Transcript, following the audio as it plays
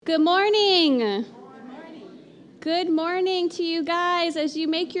Good morning. Good morning to you guys as you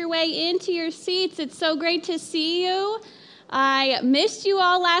make your way into your seats. It's so great to see you. I missed you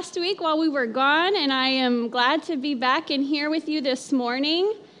all last week while we were gone, and I am glad to be back in here with you this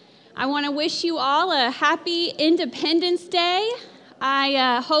morning. I want to wish you all a happy Independence Day.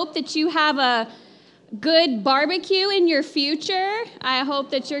 I hope that you have a good barbecue in your future. I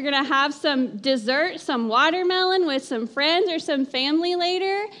hope that you're going to have some dessert, some watermelon with some friends or some family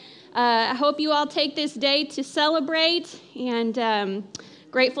later. I hope you all take this day to celebrate, and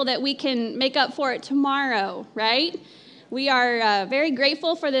grateful that we can make up for it tomorrow, right? We are very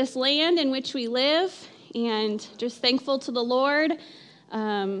grateful for this land in which we live, and just thankful to the Lord.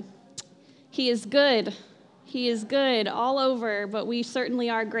 He is good. He is good all over, but we certainly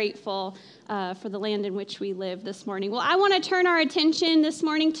are grateful for the land in which we live this morning. Well, I want to turn our attention this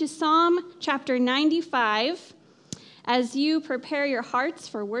morning to Psalm chapter 95. As you prepare your hearts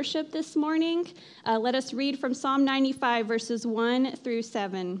for worship this morning, let us read from Psalm 95, verses 1 through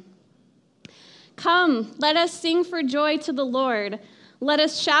 7. Come, let us sing for joy to the Lord. Let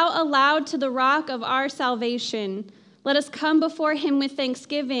us shout aloud to the rock of our salvation. Let us come before him with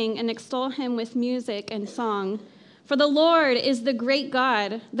thanksgiving and extol him with music and song. For the Lord is the great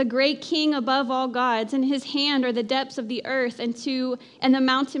God, the great King above all gods. In his hand are the depths of the earth, and the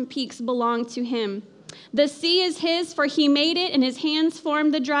mountain peaks belong to him. The sea is his, for he made it, and his hands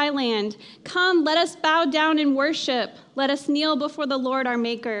formed the dry land. Come, let us bow down and worship. Let us kneel before the Lord our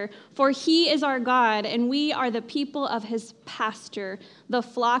Maker, for he is our God, and we are the people of his pasture, the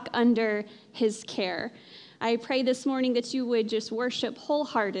flock under his care. I pray this morning that you would just worship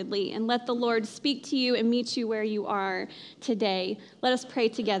wholeheartedly and let the Lord speak to you and meet you where you are today. Let us pray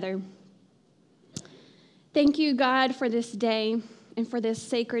together. Thank you, God, for this day and for this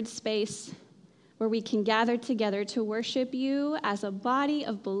sacred space where we can gather together to worship you as a body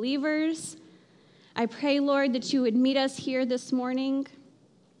of believers. I pray, Lord, that you would meet us here this morning.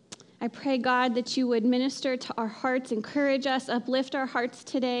 I pray, God, that you would minister to our hearts, encourage us, uplift our hearts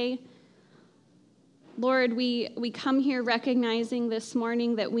today. Lord, we come here recognizing this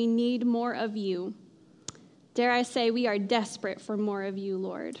morning that we need more of you. Dare I say, we are desperate for more of you,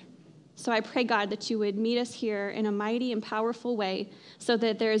 Lord. So I pray, God, that you would meet us here in a mighty and powerful way so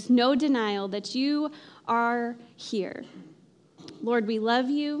that there is no denial that you are here. Lord, we love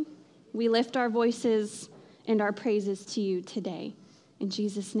you. We lift our voices and our praises to you today. In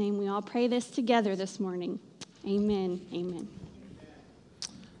Jesus' name, we all pray this together this morning. Amen. Amen.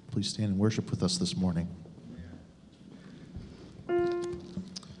 Please stand and worship with us this morning.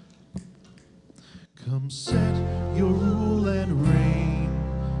 Come set your rule and reign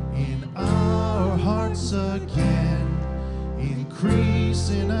in our hearts again. Increase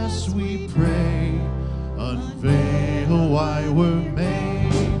in us, we pray. Unveil why we're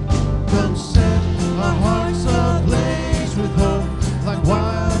made. Come set our hearts ablaze with hope, like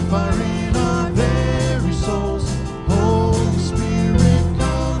wildfire in our very souls. Holy Spirit,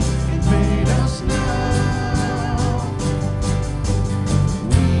 come invade us now.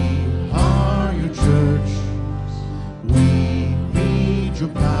 We are your church. We need your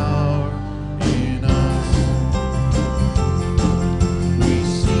power in us. We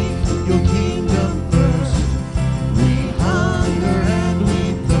seek your kingdom first. We hunger and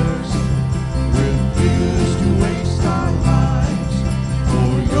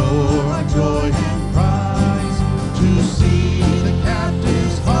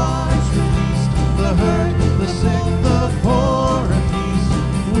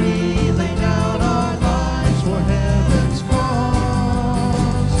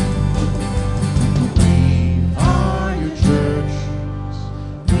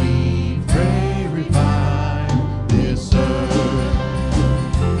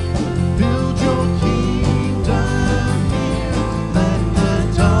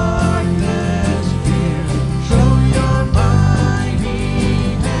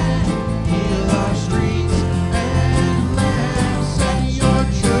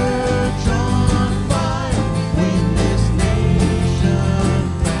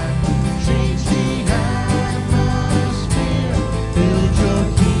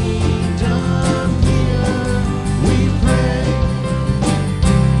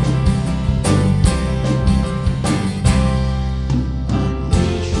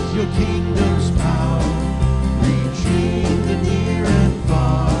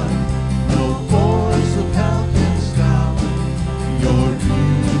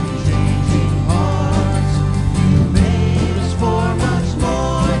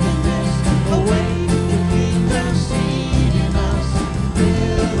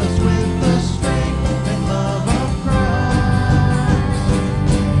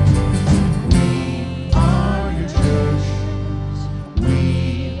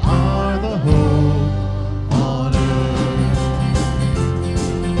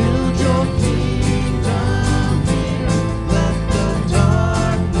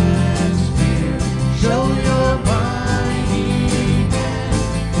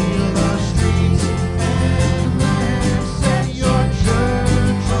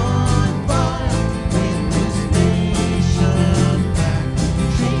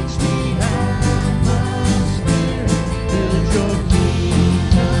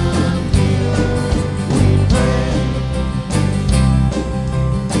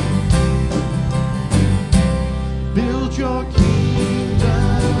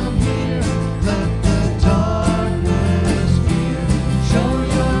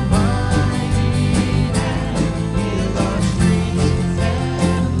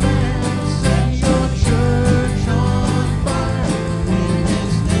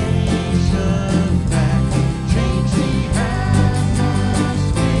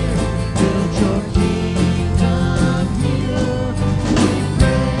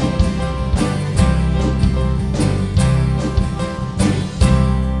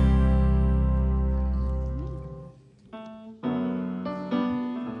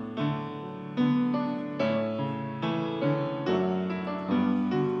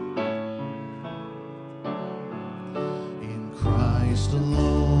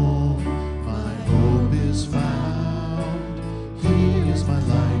alone my hope is found. He is my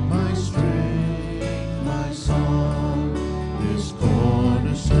light, my strength, my song, this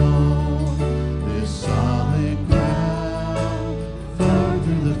cornerstone, this solid ground, firm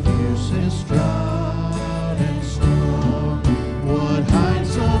through the fiercest drought and storm. What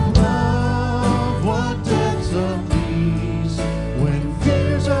heights of love, what depths of peace, when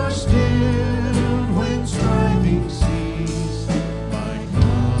fears are stilled, when striving cease. My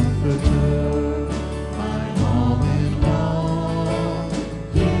comforter, my all in all,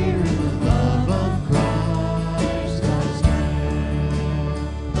 here in the love of Christ I stand.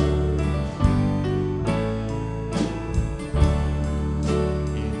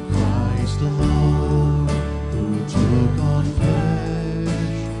 In Christ alone, who took on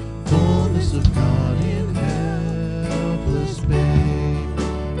flesh, fullness of God in helpless babe,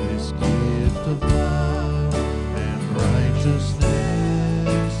 this gift of love and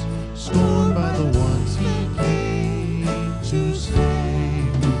righteousness, scorned by the ones he came to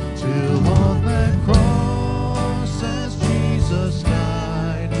save, till on that cross as Jesus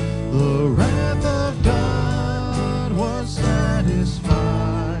died, the wrath of God was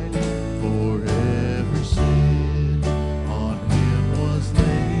satisfied. For every sin on him was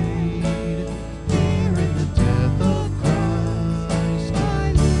laid, here in the death of Christ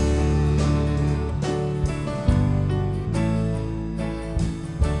I live.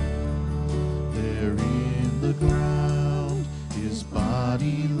 There in the ground his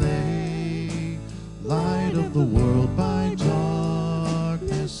body lay, light of the world by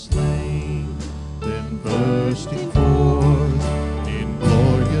darkness slain, then bursting forth in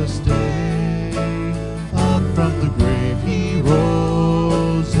glorious day, up from the grave he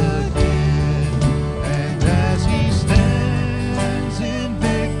rose again. And as he stands in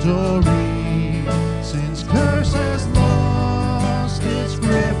victory, sin's curse has lost its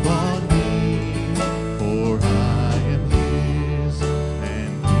grip on me, for I am his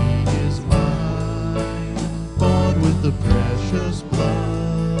and he is mine, bought with the precious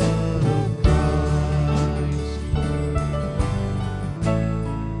blood of Christ.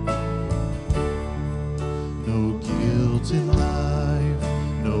 No guilt in life,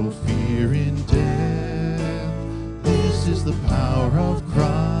 no fear in death. This is the power of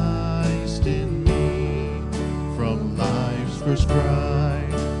Christ in me. From life's first cry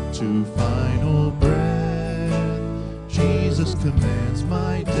to final breath, Jesus commands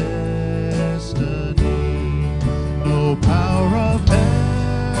my destiny. No power of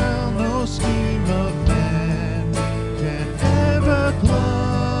hell, no scheme of man can ever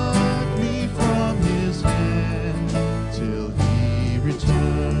pluck me from his hand, till he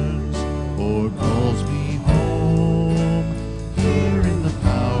returns or calls me home. Here in the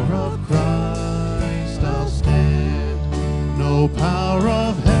power of Christ I'll stand. No power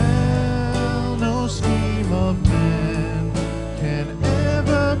of hell, no scheme of man can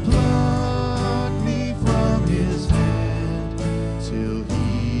ever pluck me from his hand, till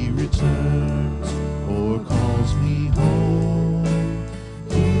he returns or calls me home.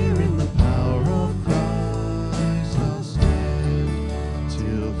 Here in the power of Christ I'll stand,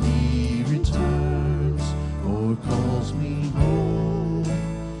 till he returns or calls me home.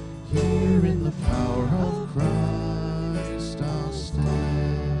 Here in the power of Christ I'll stand.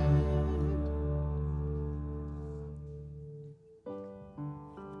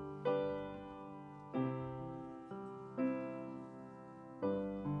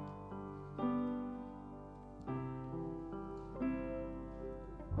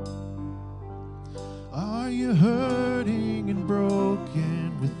 Are you hurting and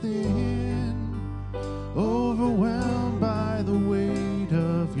broken within, overwhelmed by the weight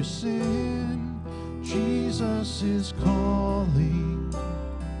of your sin? Jesus is calling.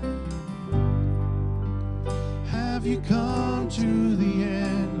 Have you come to the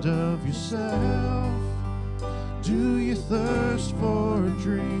end of yourself? Do you thirst for a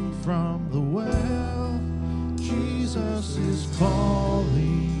drink from the well? Jesus is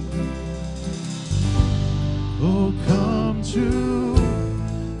calling. Oh, come to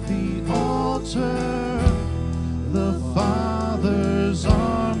the altar. The Father's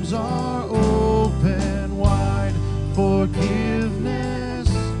arms are open wide. Forgiveness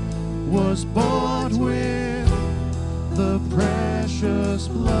was bought with the precious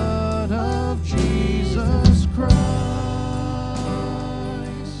blood of Jesus Christ.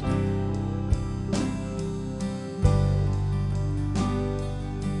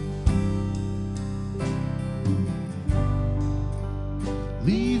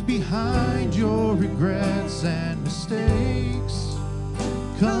 Leave behind your regrets and mistakes.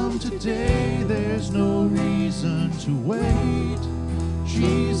 Come today, there's no reason to wait.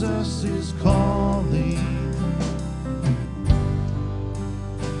 Jesus is calling.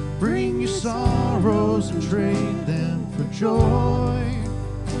 Bring your sorrows and trade them for joy.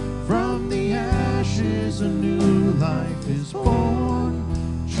 From the ashes a new life is born.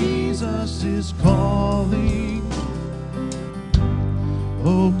 Jesus is calling.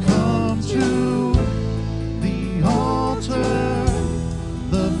 Oh, come to the altar.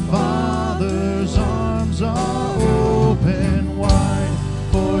 The Father's arms are open wide.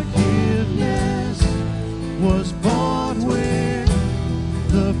 Forgiveness was bought with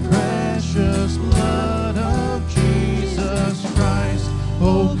the precious blood of Jesus Christ.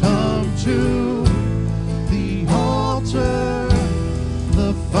 Oh, come to the altar.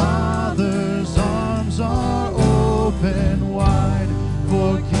 The Father's arms are open wide.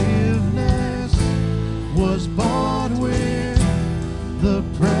 Forgiveness was bought with the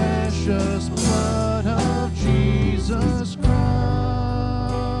precious blood of Jesus Christ.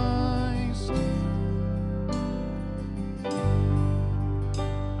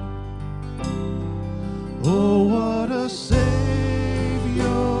 Oh, what a Savior!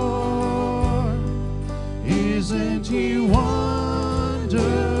 Isn't He wonderful?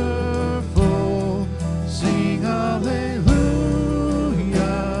 Sing hallelujah!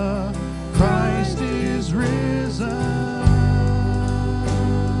 Christ is risen.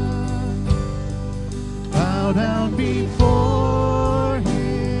 Bow down before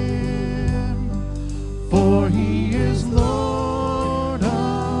Him, for He is Lord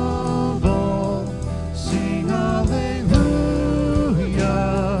of all. Sing hallelujah,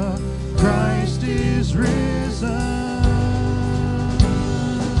 Christ is risen.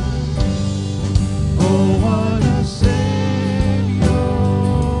 Oh, what a Savior!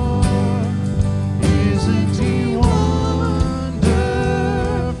 Isn't He wonderful?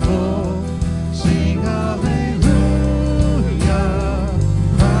 Sing hallelujah,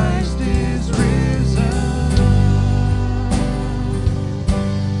 Christ is risen.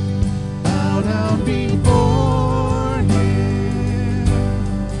 Bow down before Him,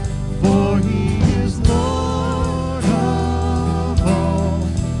 for He is Lord of all.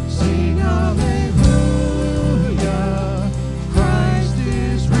 Sing hallelujah, Christ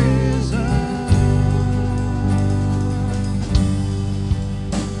is risen.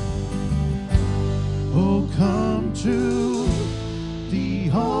 Oh, come to the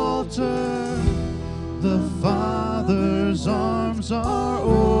altar. The Father's arms are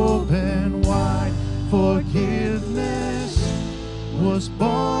open wide. Forgiveness was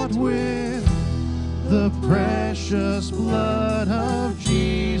bought with the precious blood of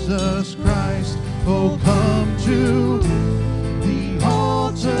Jesus Christ. Oh, come to the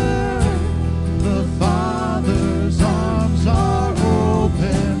altar. The Father's arms are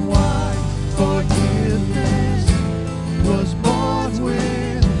open wide. Forgiveness was bought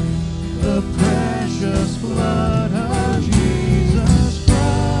with the precious blood of Jesus Christ.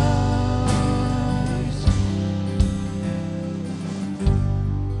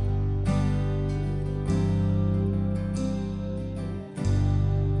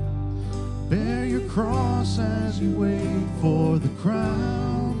 Bear your cross as you wait for the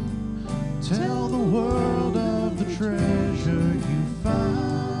crown. Tell the world of the treasure you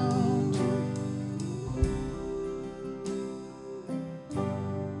found.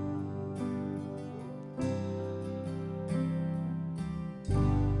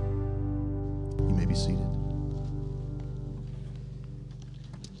 You may be seated.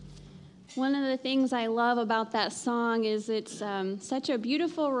 One of the things I love about that song is it's such a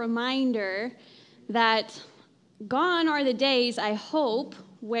beautiful reminder that gone are the days, I hope,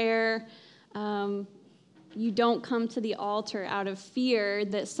 where you don't come to the altar out of fear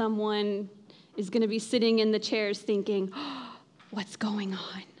that someone is going to be sitting in the chairs thinking, oh, what's going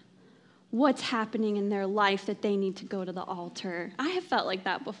on? What's happening in their life that they need to go to the altar? I have felt like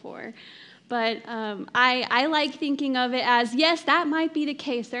that before. But I like thinking of it as, yes, that might be the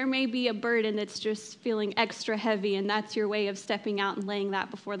case. There may be a burden that's just feeling extra heavy, and that's your way of stepping out and laying that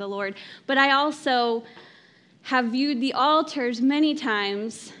before the Lord. But I also have viewed the altars many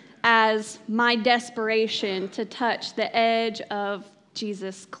times as my desperation to touch the edge of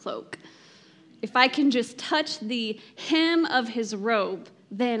Jesus' cloak. If I can just touch the hem of his robe,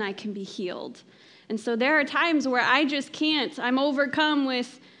 then I can be healed. And so there are times where I just can't. I'm overcome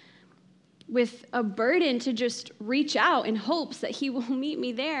with a burden to just reach out in hopes that he will meet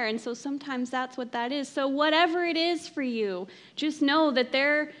me there. And so sometimes that's what that is. So whatever it is for you, just know that they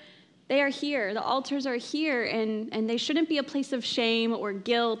are here. The altars are here, and they shouldn't be a place of shame or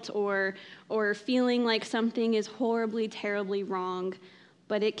guilt or feeling like something is horribly, terribly wrong.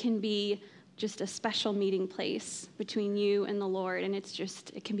 But it can be just a special meeting place between you and the Lord. And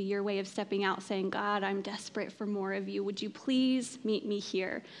it can be your way of stepping out saying, God, I'm desperate for more of you. Would you please meet me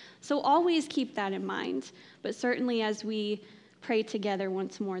here? So always keep that in mind. But certainly as we pray together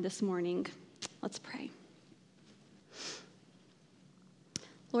once more this morning, let's pray.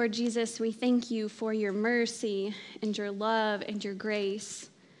 Lord Jesus, we thank you for your mercy and your love and your grace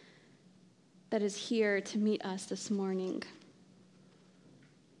that is here to meet us this morning.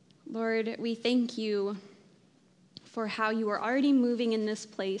 Lord, we thank you for how you are already moving in this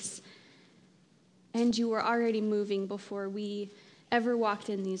place, and you were already moving before we ever walked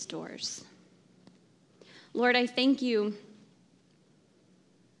in these doors. Lord, I thank you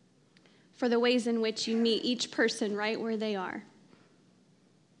for the ways in which you meet each person right where they are.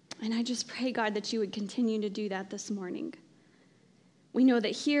 And I just pray, God, that you would continue to do that this morning. We know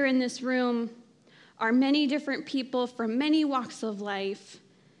that here in this room are many different people from many walks of life,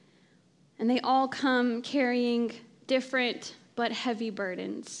 and they all come carrying different but heavy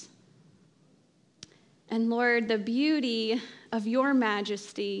burdens. And Lord, the beauty of your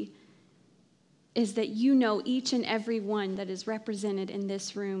majesty is that you know each and every one that is represented in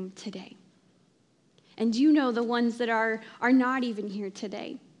this room today. And you know the ones that are not even here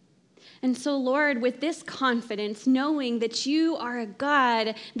today. And so, Lord, with this confidence, knowing that you are a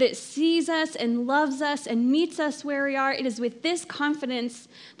God that sees us and loves us and meets us where we are, it is with this confidence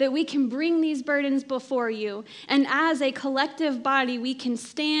that we can bring these burdens before you. And as a collective body, we can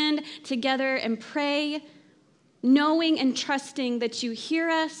stand together and pray, knowing and trusting that you hear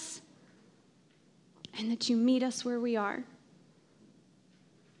us and that you meet us where we are.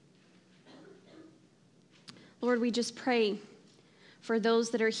 Lord, we just pray for those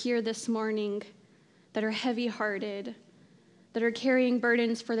that are here this morning that are heavy-hearted, that are carrying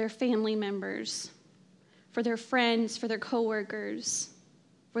burdens for their family members, for their friends, for their coworkers,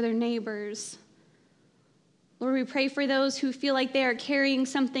 for their neighbors. Lord, we pray for those who feel like they are carrying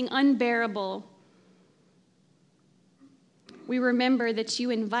something unbearable. We remember that you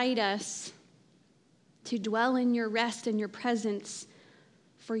invite us to dwell in your rest and your presence,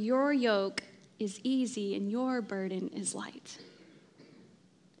 for your yoke is easy and your burden is light.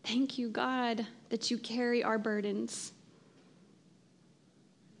 Thank you, God, that you carry our burdens.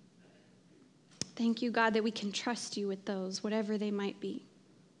 Thank you, God, that we can trust you with those, whatever they might be.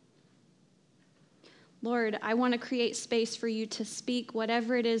 Lord, I want to create space for you to speak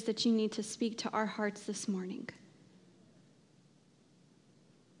whatever it is that you need to speak to our hearts this morning.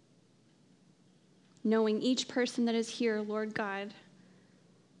 Knowing each person that is here, Lord God,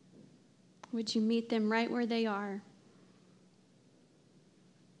 would you meet them right where they are?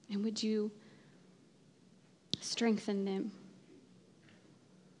 And would you strengthen them?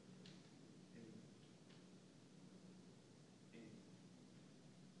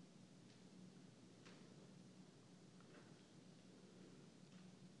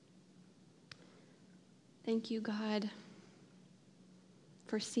 Thank you, God,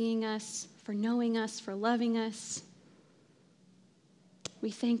 for seeing us, for knowing us, for loving us.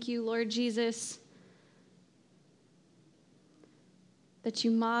 We thank you, Lord Jesus, that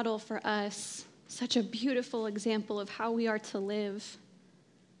you model for us such a beautiful example of how we are to live.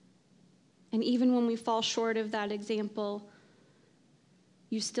 And even when we fall short of that example,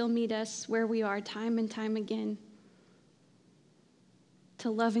 you still meet us where we are time and time again to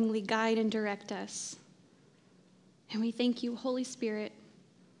lovingly guide and direct us. And we thank you, Holy Spirit,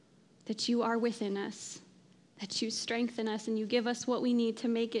 that you are within us, that you strengthen us and you give us what we need to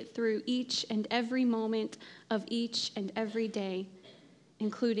make it through each and every moment of each and every day,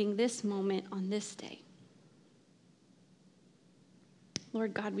 including this moment on this day.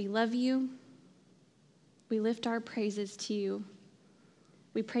 Lord God, we love you. We lift our praises to you.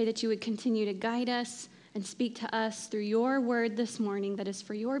 We pray that you would continue to guide us and speak to us through your word this morning that is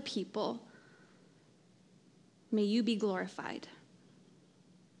for your people. May you be glorified.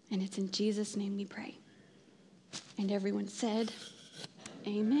 And it's in Jesus' name we pray. And everyone said,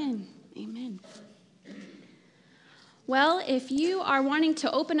 amen. Amen. Well, if you are wanting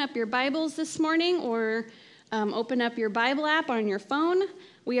to open up your Bibles this morning or open up your Bible app on your phone,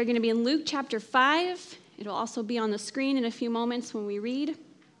 we are going to be in Luke chapter 5. It'll also be on the screen in a few moments when we read.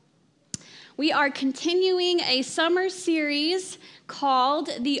 We are continuing a summer series called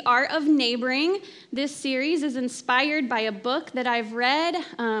The Art of Neighboring. This series is inspired by a book that I've read.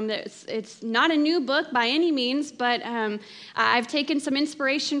 It's not a new book by any means, but I've taken some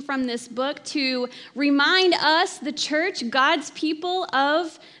inspiration from this book to remind us, the church, God's people,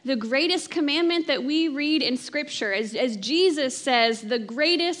 of the greatest commandment that we read in Scripture. As Jesus says, the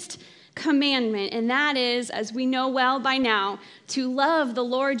greatest commandment, and that is, as we know well by now, to love the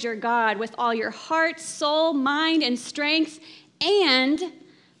Lord your God with all your heart, soul, mind, and strength, and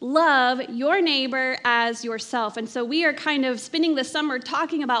love your neighbor as yourself. And so we are kind of spending the summer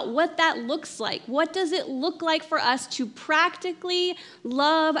talking about what that looks like. What does it look like for us to practically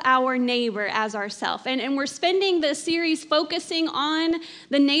love our neighbor as ourselves? And we're spending this series focusing on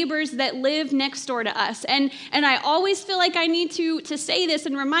the neighbors that live next door to us. And I always feel like I need to say this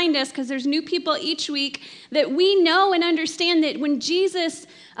and remind us, because there's new people each week, that we know and understand that when Jesus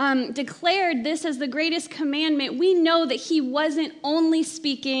declared this as the greatest commandment, we know that he wasn't only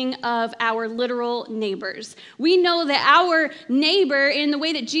speaking of our literal neighbors. We know that our neighbor, in the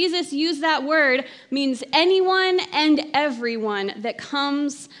way that Jesus used that word, means anyone and everyone that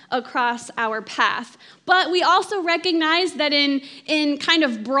comes across our path. But we also recognize that in kind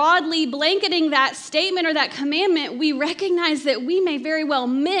of broadly blanketing that statement or that commandment, we recognize that we may very well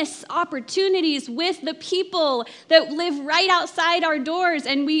miss opportunities with the people that live right outside our doors,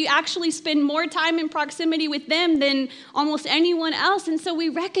 and we actually spend more time in proximity with them than almost anyone else. And so we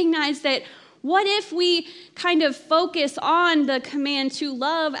recognize that what if we kind of focus on the command to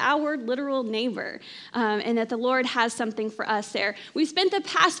love our literal neighbor, and that the Lord has something for us there? We spent the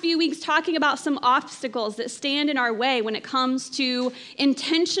past few weeks talking about some obstacles that stand in our way when it comes to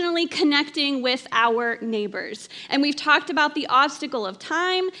intentionally connecting with our neighbors. And we've talked about the obstacle of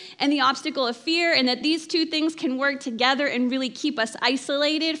time and the obstacle of fear, and that these two things can work together and really keep us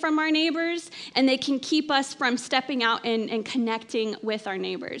isolated from our neighbors, and they can keep us from stepping out and connecting with our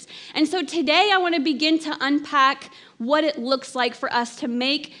neighbors. And so today I want to begin to unpack what it looks like for us to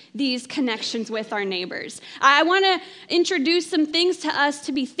make these connections with our neighbors. I want to introduce some things to us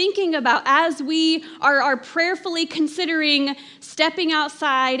to be thinking about as we are prayerfully considering stepping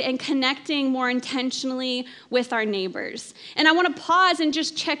outside and connecting more intentionally with our neighbors. And I want to pause and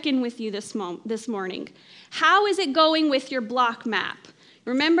just check in with you this morning. How is it going with your block map?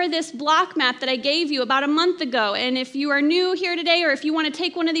 Remember this block map that I gave you about a month ago. And if you are new here today, or if you want to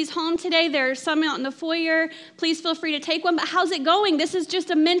take one of these home today, there are some out in the foyer. Please feel free to take one. But how's it going? This is just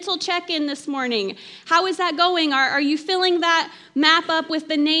a mental check-in this morning. How is that going? Are you filling that map up with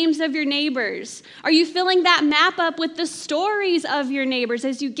the names of your neighbors? Are you filling that map up with the stories of your neighbors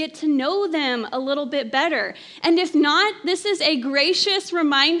as you get to know them a little bit better? And if not, this is a gracious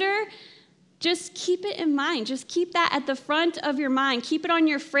reminder. Just keep it in mind. Just keep that at the front of your mind. Keep it on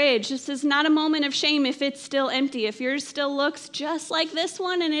your fridge. This is not a moment of shame if it's still empty. If yours still looks just like this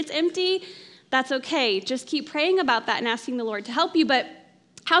one and it's empty, that's okay. Just keep praying about that and asking the Lord to help you. But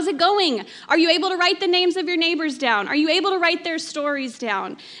how's it going? Are you able to write the names of your neighbors down? Are you able to write their stories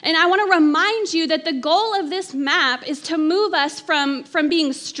down? And I want to remind you that the goal of this map is to move us from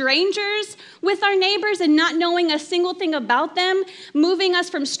being strangers with our neighbors and not knowing a single thing about them, moving us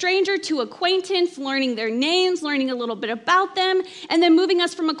from stranger to acquaintance, learning their names, learning a little bit about them, and then moving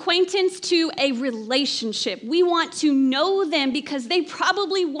us from acquaintance to a relationship. We want to know them because they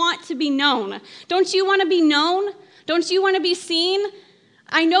probably want to be known. Don't you want to be known? Don't you want to be seen?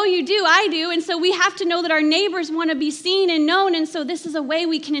 I know you do, I do, and so we have to know that our neighbors want to be seen and known, and so this is a way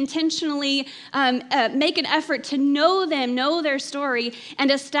we can intentionally make an effort to know them, know their story,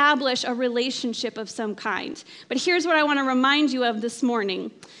 and establish a relationship of some kind. But here's what I want to remind you of this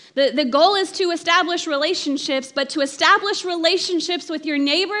morning. The goal is to establish relationships, but to establish relationships with your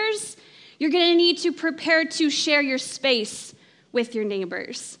neighbors, you're going to need to prepare to share your space with your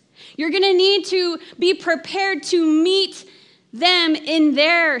neighbors. You're going to need to be prepared to meet them in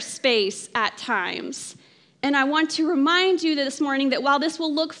their space at times. And I want to remind you this morning that while this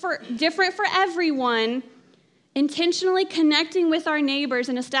will look different for everyone, intentionally connecting with our neighbors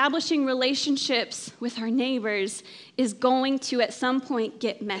and establishing relationships with our neighbors is going to at some point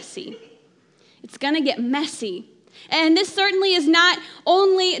get messy. It's going to get messy. And this certainly does not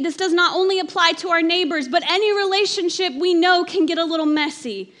only apply to our neighbors, but any relationship we know can get a little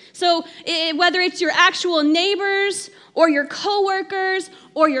messy. So whether it's your actual neighbors or your coworkers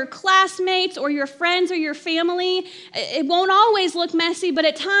or your classmates or your friends or your family, it won't always look messy, but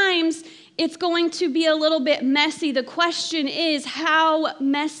at times it's going to be a little bit messy. The question is, how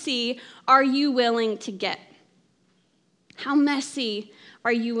messy are you willing to get? How messy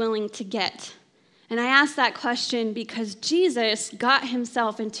are you willing to get? And I ask that question because Jesus got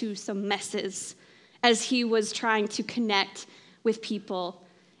himself into some messes as he was trying to connect with people.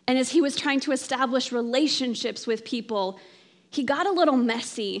 And as he was trying to establish relationships with people, he got a little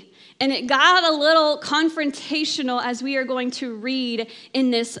messy. And it got a little confrontational as we are going to read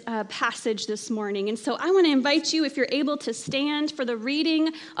in this passage this morning. And so I want to invite you, if you're able to stand for the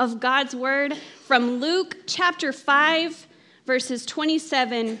reading of God's word from Luke chapter 5, verses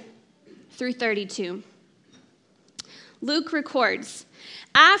 27 through 32. Luke records,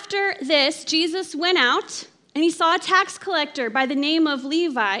 after this, Jesus went out and he saw a tax collector by the name of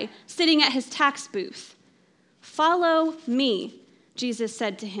Levi sitting at his tax booth. Follow me, Jesus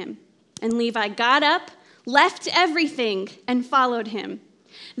said to him. And Levi got up, left everything, and followed him.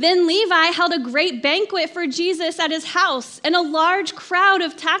 Then Levi held a great banquet for Jesus at his house, and a large crowd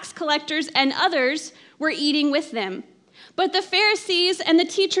of tax collectors and others were eating with them. But the Pharisees and the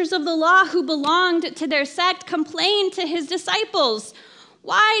teachers of the law who belonged to their sect complained to his disciples,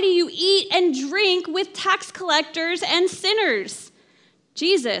 "Why do you eat and drink with tax collectors and sinners?"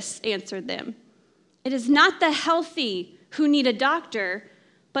 Jesus answered them, "It is not the healthy who need a doctor,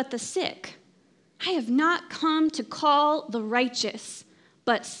 but the sick. I have not come to call the righteous,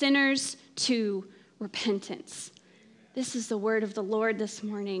 but sinners to repentance." This is the word of the Lord this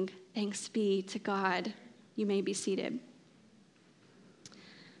morning. Thanks be to God. You may be seated.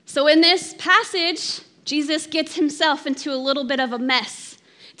 So in this passage, Jesus gets himself into a little bit of a mess.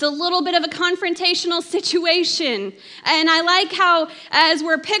 It's a little bit of a confrontational situation. And I like how, as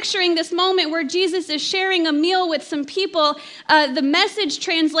we're picturing this moment where Jesus is sharing a meal with some people, the Message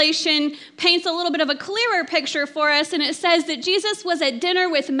translation paints a little bit of a clearer picture for us. And it says that Jesus was at dinner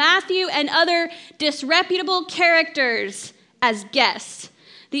with Matthew and other disreputable characters as guests.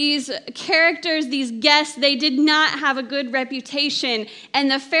 These characters, these guests, they did not have a good reputation.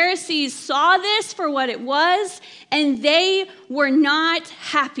 And the Pharisees saw this for what it was, and they were not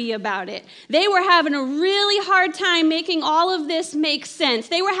happy about it. They were having a really hard time making all of this make sense.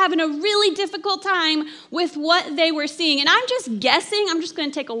 They were having a really difficult time with what they were seeing. And I'm just guessing, I'm just going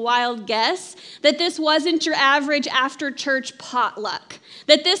to take a wild guess, that this wasn't your average after-church potluck.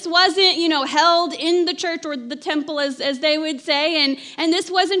 That this wasn't, held in the church or the temple, as they would say, and this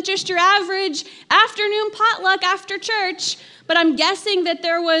wasn't just your average afternoon potluck after church, but I'm guessing that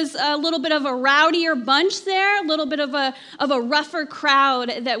there was a little bit of a rowdier bunch there, a little bit of a rougher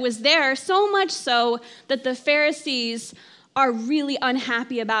crowd that was there, so much so that the Pharisees are really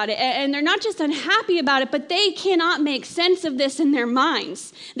unhappy about it. And they're not just unhappy about it, but they cannot make sense of this in their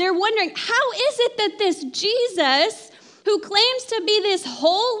minds. They're wondering, how is it that this Jesus, who claims to be this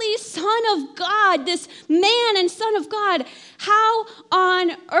holy Son of God, this man and Son of God, how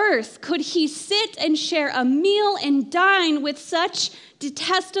on earth could he sit and share a meal and dine with such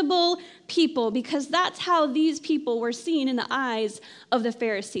detestable people? Because that's how these people were seen in the eyes of the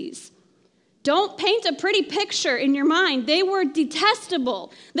Pharisees. Don't paint a pretty picture in your mind. They were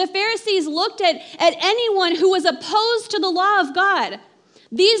detestable. The Pharisees looked at anyone who was opposed to the law of God.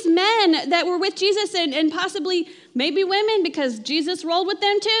 These men that were with Jesus and possibly maybe women, because Jesus rolled with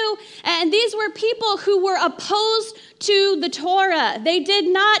them too, and these were people who were opposed to the Torah. They did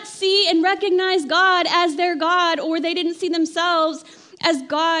not see and recognize God as their God, or they didn't see themselves as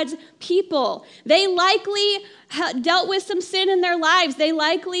God's people. They likely dealt with some sin in their lives. They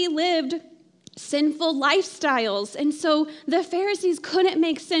likely lived sinful lifestyles. And so the Pharisees couldn't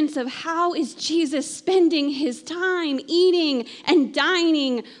make sense of how is Jesus spending his time eating and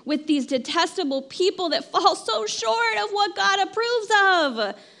dining with these detestable people that fall so short of what God approves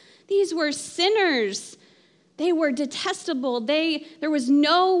of. These were sinners. They were detestable. There was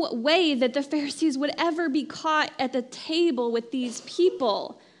no way that the Pharisees would ever be caught at the table with these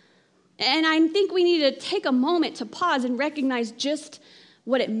people. And I think we need to take a moment to pause and recognize just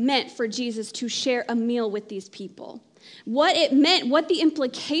what it meant for Jesus to share a meal with these people. What it meant, what the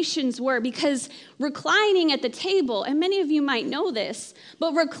implications were, because reclining at the table, and many of you might know this,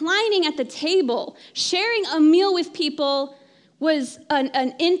 but reclining at the table, sharing a meal with people was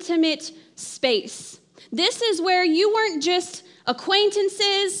an intimate space. This is where you weren't just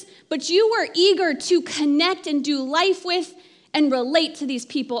acquaintances, but you were eager to connect and do life with and relate to these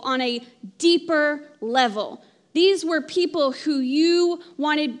people on a deeper level. These were people who you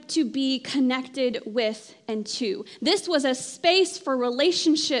wanted to be connected with and to. This was a space for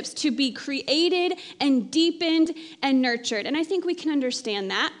relationships to be created and deepened and nurtured. And I think we can understand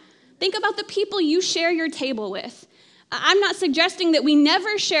that. Think about the people you share your table with. I'm not suggesting that we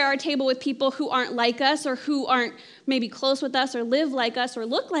never share our table with people who aren't like us or who aren't maybe close with us or live like us or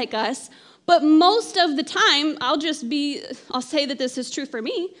look like us. But most of the time, I'll say that this is true for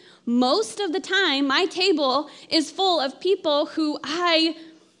me. Most of the time, my table is full of people who I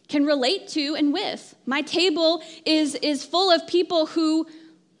can relate to and with. My table is full of people who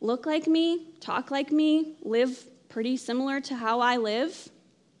look like me, talk like me, live pretty similar to how I live.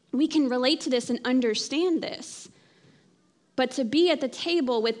 We can relate to this and understand this. But to be at the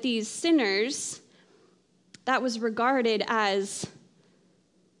table with these sinners, that was regarded as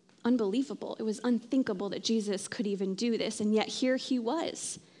unbelievable. It was unthinkable that Jesus could even do this, and yet here he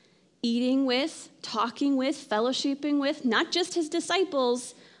was. eating with, talking with, fellowshipping with, not just his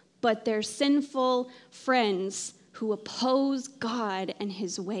disciples, but their sinful friends who oppose God and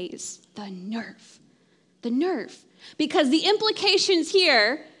his ways. The nerve. The nerve. Because the implications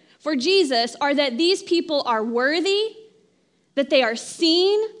here for Jesus are that these people are worthy, that they are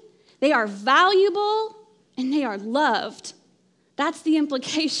seen, they are valuable, and they are loved. That's the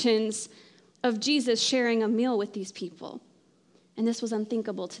implications of Jesus sharing a meal with these people. And this was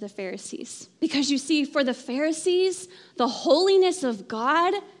unthinkable to the Pharisees. Because you see, for the Pharisees, the holiness of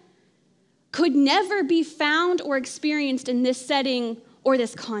God could never be found or experienced in this setting or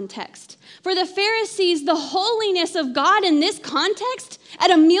this context. For the Pharisees, the holiness of God in this context,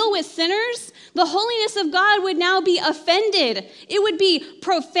 at a meal with sinners, the holiness of God would now be offended. It would be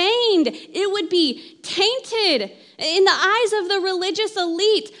profaned. It would be tainted. In the eyes of the religious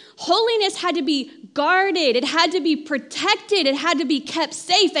elite, holiness had to be guarded. It had to be protected. It had to be kept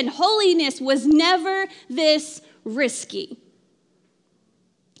safe. And holiness was never this risky.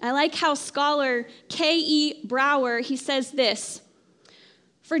 I like how scholar K.E. Brower, he says this: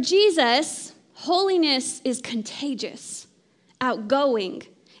 for Jesus, holiness is contagious, outgoing,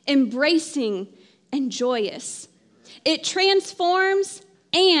 embracing, and joyous. It transforms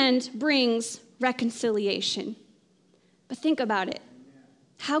and brings reconciliation. But think about it.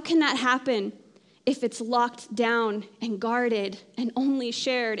 How can that happen if it's locked down and guarded and only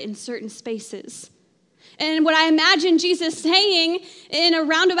shared in certain spaces? And what I imagine Jesus saying in a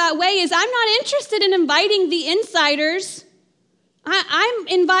roundabout way is, I'm not interested in inviting the insiders. I'm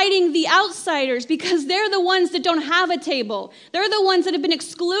inviting the outsiders because they're the ones that don't have a table. They're the ones that have been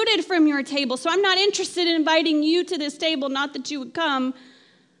excluded from your table. So I'm not interested in inviting you to this table, not that you would come,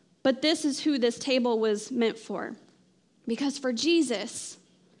 but this is who this table was meant for. Because for Jesus,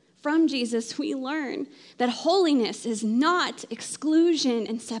 from Jesus, we learn that holiness is not exclusion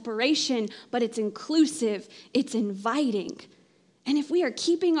and separation, but it's inclusive, it's inviting. And if we are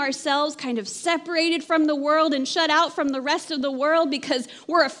keeping ourselves kind of separated from the world and shut out from the rest of the world because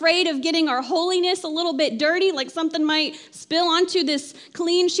we're afraid of getting our holiness a little bit dirty, like something might spill onto this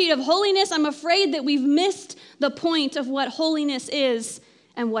clean sheet of holiness, I'm afraid that we've missed the point of what holiness is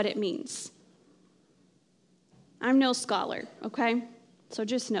and what it means. I'm no scholar, okay? So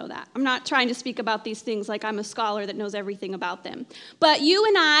just know that. I'm not trying to speak about these things like I'm a scholar that knows everything about them. But you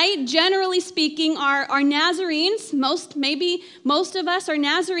and I, generally speaking, are Nazarenes. Maybe most of us are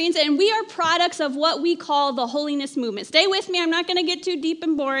Nazarenes, and we are products of what we call the holiness movement. Stay with me. I'm not going to get too deep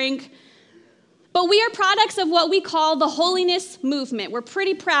and boring. But we are products of what we call the holiness movement. We're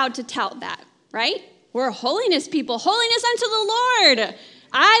pretty proud to tout that, right? We're holiness people. Holiness unto the Lord.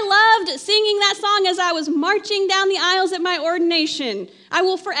 I loved singing that song as I was marching down the aisles at my ordination. I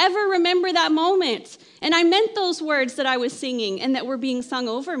will forever remember that moment. And I meant those words that I was singing and that were being sung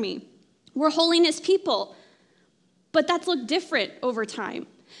over me. We're holiness people. But that's looked different over time.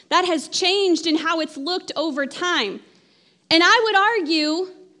 That has changed in how it's looked over time. And I would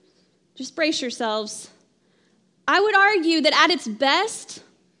argue, just brace yourselves, I would argue that at its best,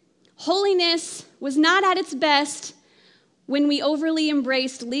 holiness was not at its best when we overly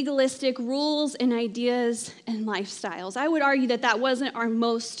embraced legalistic rules and ideas and lifestyles. I would argue that that wasn't our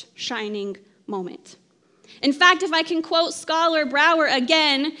most shining moment. In fact, if I can quote scholar Brower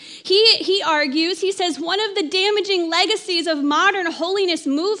again, he argues, he says, one of the damaging legacies of modern holiness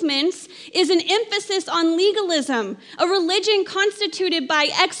movements is an emphasis on legalism, a religion constituted by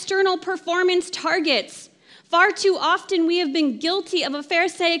external performance targets. Far too often we have been guilty of a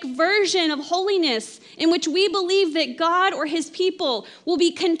Pharisaic version of holiness in which we believe that God or his people will be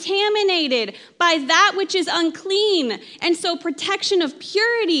contaminated by that which is unclean. And so protection of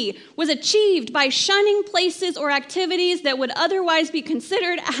purity was achieved by shunning places or activities that would otherwise be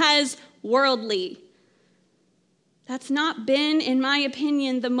considered as worldly. That's not been, in my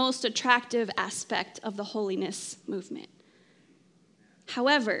opinion, the most attractive aspect of the holiness movement.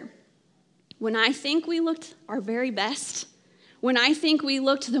 However, when I think we looked our very best, when I think we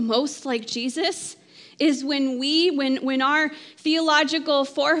looked the most like Jesus, is when our theological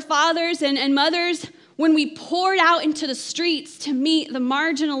forefathers and mothers, when we poured out into the streets to meet the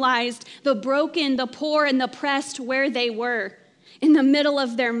marginalized, the broken, the poor, and the oppressed where they were, in the middle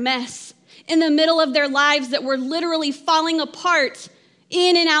of their mess, in the middle of their lives that were literally falling apart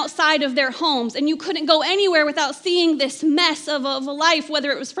in and outside of their homes. And you couldn't go anywhere without seeing this mess of a life,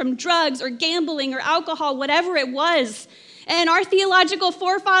 whether it was from drugs or gambling or alcohol, whatever it was. And our theological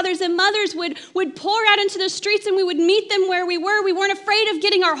forefathers and mothers would pour out into the streets, and we would meet them where we were. We weren't afraid of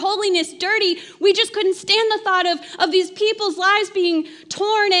getting our holiness dirty. We just couldn't stand the thought of these people's lives being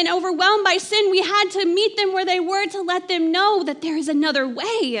torn and overwhelmed by sin. We had to meet them where they were to let them know that there is another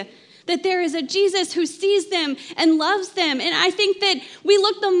way, that there is a Jesus who sees them and loves them. And I think that we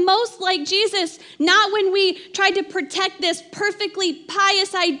look the most like Jesus, not when we tried to protect this perfectly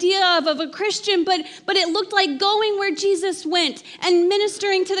pious idea of a Christian, but it looked like going where Jesus went and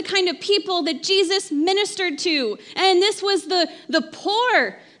ministering to the kind of people that Jesus ministered to. And this was the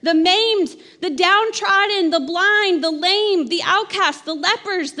poor, the maimed, the downtrodden, the blind, the lame, the outcasts, the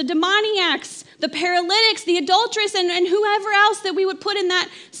lepers, the demoniacs, the paralytics, the adulteress, and whoever else that we would put in that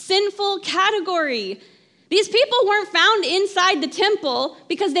sinful category. These people weren't found inside the temple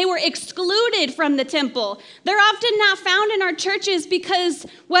because they were excluded from the temple. They're often not found in our churches because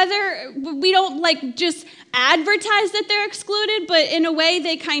whether we don't just advertise that they're excluded, but in a way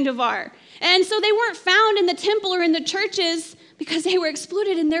they kind of are. And so they weren't found in the temple or in the churches because they were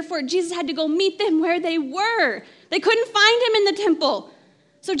excluded, and therefore Jesus had to go meet them where they were. They couldn't find him in the temple.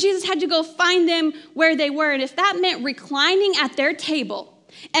 So Jesus had to go find them where they were. And if that meant reclining at their table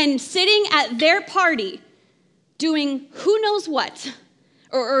and sitting at their party, doing who knows what,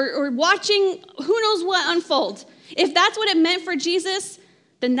 or watching who knows what unfold, if that's what it meant for Jesus,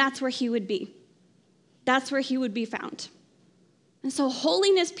 then that's where he would be. That's where he would be found. And so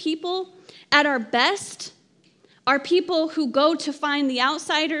holiness people at our best are people who go to find the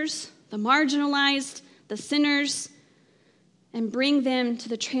outsiders, the marginalized, the sinners, and bring them to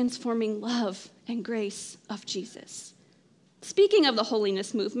the transforming love and grace of Jesus. Speaking of the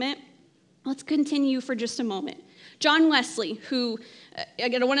holiness movement, let's continue for just a moment. John Wesley, who, I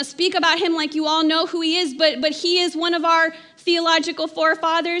don't want to speak about him like you all know who he is, but he is one of our theological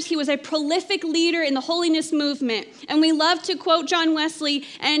forefathers. He was a prolific leader in the holiness movement. And we love to quote John Wesley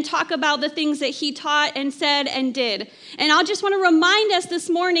and talk about the things that he taught and said and did. And I'll just want to remind us this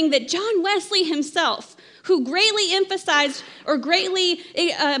morning that John Wesley himself, who greatly emphasized or greatly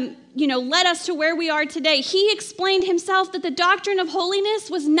led us to where we are today, he explained himself that the doctrine of holiness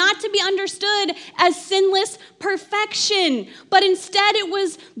was not to be understood as sinless perfection, but instead it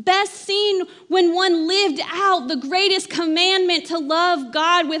was best seen when one lived out the greatest commandment to love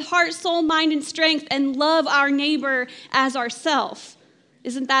God with heart, soul, mind, and strength, and love our neighbor as ourselves.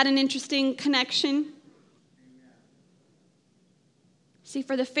 Isn't that an interesting connection? See,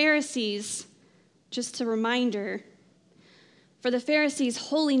 for the Pharisees, just a reminder, for the Pharisees,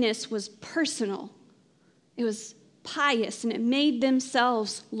 holiness was personal. It was pious, and it made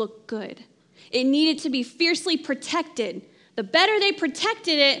themselves look good. It needed to be fiercely protected. The better they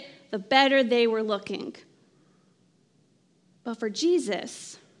protected it, the better they were looking. But for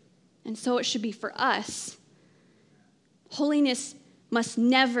Jesus, and so it should be for us, holiness must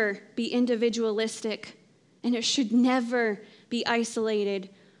never be individualistic, and it should never be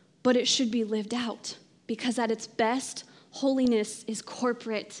isolated, but it should be lived out, because at its best, holiness is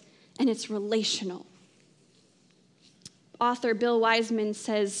corporate and it's relational. Author Bill Wiseman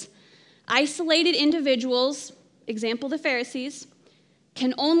says, isolated individuals, example the Pharisees,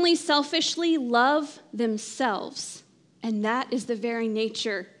 can only selfishly love themselves, and that is the very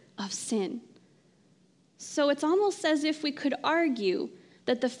nature of sin. So it's almost as if we could argue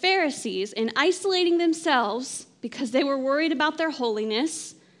that the Pharisees, in isolating themselves because they were worried about their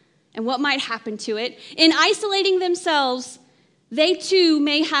holiness and what might happen to it, in isolating themselves, they too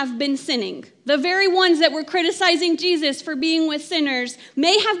may have been sinning. The very ones that were criticizing Jesus for being with sinners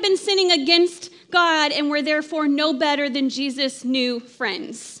may have been sinning against God and were therefore no better than Jesus' new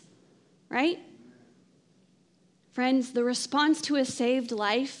friends, right? Friends, the response to a saved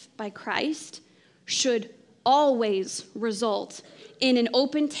life by Christ should always result in an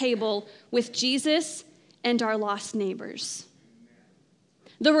open table with Jesus and our lost neighbors.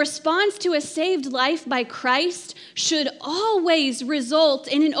 The response to a saved life by Christ should always result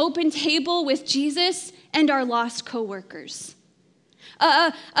in an open table with Jesus and our lost coworkers.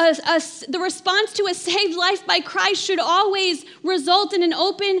 The response to a saved life by Christ should always result in an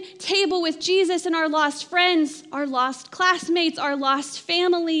open table with Jesus and our lost friends, our lost classmates, our lost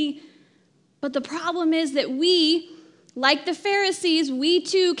family. But the problem is that we, like the Pharisees, we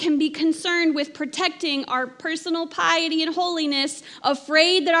too can be concerned with protecting our personal piety and holiness,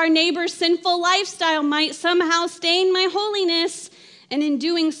 afraid that our neighbor's sinful lifestyle might somehow stain my holiness. And in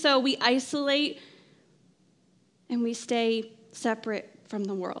doing so, we isolate and we stay separate from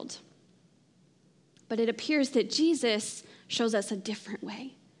the world. But it appears that Jesus shows us a different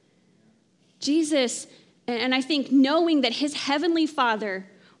way. Jesus, and I think knowing that his heavenly Father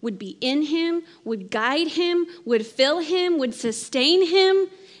would be in him, would guide him, would fill him, would sustain him,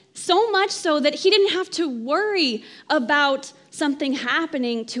 so much so that he didn't have to worry about something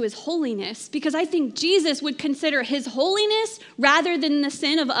happening to his holiness, because I think Jesus would consider his holiness, rather than the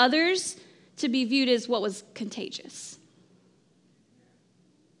sin of others, to be viewed as what was contagious.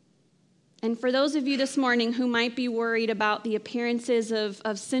 And for those of you this morning who might be worried about the appearances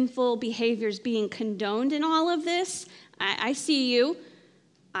of sinful behaviors being condoned in all of this, I see you.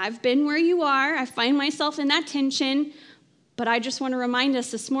 I've been where you are. I find myself in that tension. But I just want to remind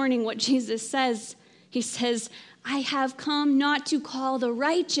us this morning what Jesus says. He says, I have come not to call the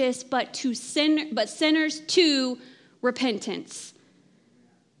righteous, but sinners to repentance.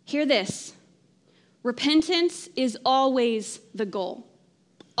 Hear this. Repentance is always the goal.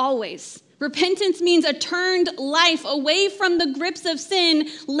 Always. Repentance means a turned life away from the grips of sin,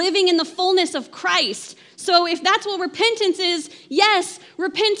 living in the fullness of Christ. So if that's what repentance is, yes,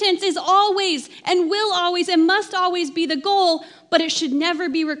 repentance is always and will always and must always be the goal, but it should never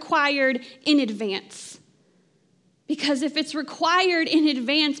be required in advance. Because if it's required in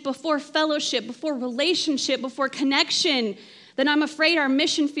advance before fellowship, before relationship, before connection, then I'm afraid our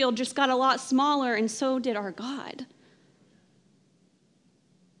mission field just got a lot smaller, and so did our God.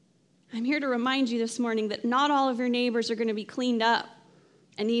 I'm here to remind you this morning that not all of your neighbors are going to be cleaned up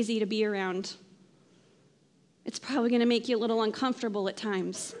and easy to be around. It's probably going to make you a little uncomfortable at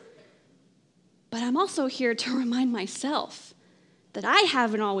times. But I'm also here to remind myself that I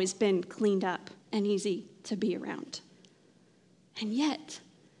haven't always been cleaned up and easy to be around. And yet,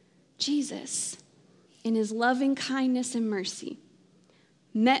 Jesus, in his loving kindness and mercy,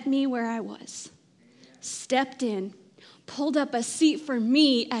 met me where I was, stepped in, pulled up a seat for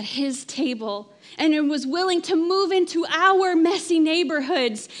me at his table, and was willing to move into our messy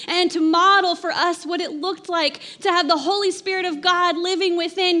neighborhoods and to model for us what it looked like to have the Holy Spirit of God living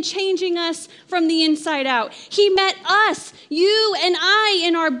within, changing us from the inside out. He met us, you and I,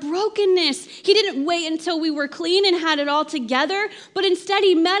 in our brokenness. He didn't wait until we were clean and had it all together, but instead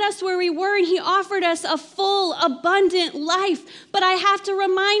he met us where we were, and he offered us a full, abundant life. But I have to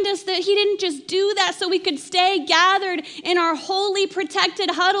remind us that he didn't just do that so we could stay gathered in our holy, protected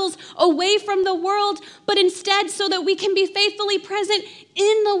huddles away from the world, but instead so that we can be faithfully present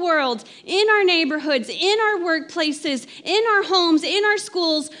in the world, in our neighborhoods, in our workplaces, in our homes, in our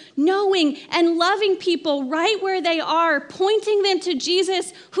schools, knowing and loving people right where they are, pointing them to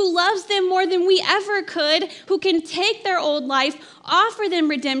Jesus, who loves them more than we ever could, who can take their old life, offer them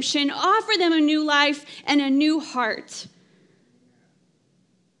redemption, offer them a new life and a new heart.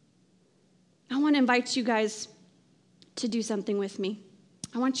 I want to invite you guys to do something with me.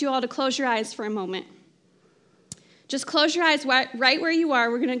 I want you all to close your eyes for a moment. Just close your eyes right where you are.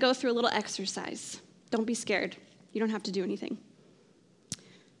 We're going to go through a little exercise. Don't be scared. You don't have to do anything.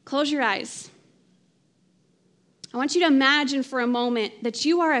 Close your eyes. I want you to imagine for a moment that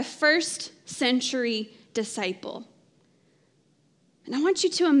you are a first century disciple. And I want you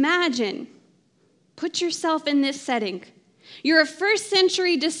to imagine, put yourself in this setting. You're a first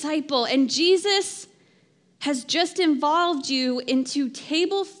century disciple, and Jesus has just involved you into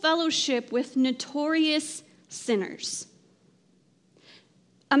table fellowship with notorious sinners.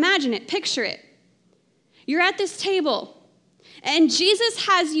 Imagine it, picture it. You're at this table, and Jesus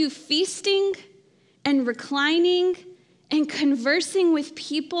has you feasting and reclining and conversing with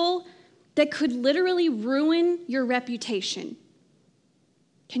people that could literally ruin your reputation.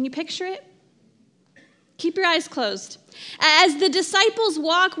 Can you picture it? Keep your eyes closed. As the disciples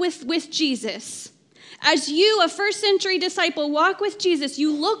walk with Jesus, as you, a first century disciple, walk with Jesus,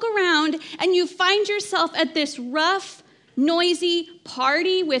 you look around and you find yourself at this rough, noisy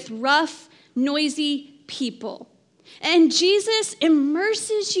party with rough, noisy people. And Jesus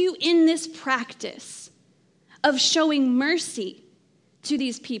immerses you in this practice of showing mercy to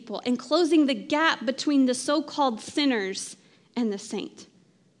these people and closing the gap between the so-called sinners and the saint.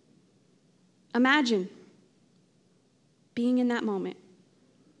 Imagine being in that moment.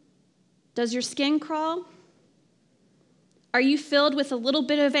 Does your skin crawl? Are you filled with a little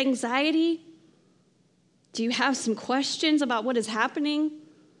bit of anxiety? Do you have some questions about what is happening?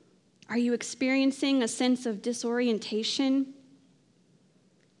 Are you experiencing a sense of disorientation?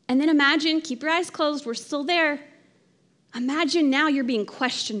 And then imagine, keep your eyes closed, we're still there. Imagine now you're being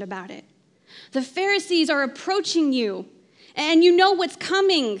questioned about it. The Pharisees are approaching you, and you know what's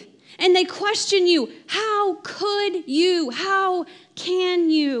coming, and they question you. How could you? How can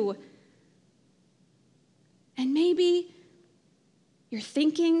you? And maybe you're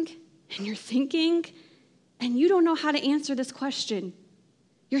thinking, and you don't know how to answer this question.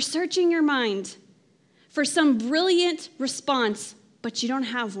 You're searching your mind for some brilliant response, but you don't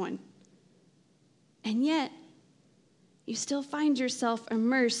have one. And yet, you still find yourself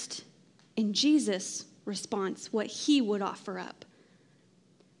immersed in Jesus' response, what he would offer up.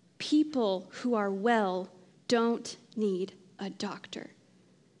 People who are well don't need a doctor.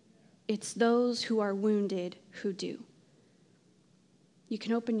 It's those who are wounded who do. You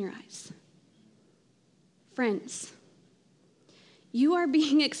can open your eyes. Friends, you are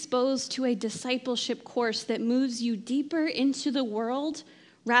being exposed to a discipleship course that moves you deeper into the world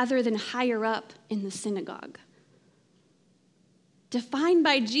rather than higher up in the synagogue. Defined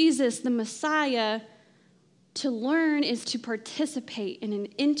by Jesus, the Messiah, to learn is to participate in an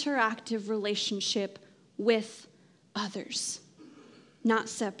interactive relationship with others, not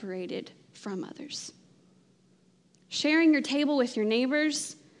separated from others. Sharing your table with your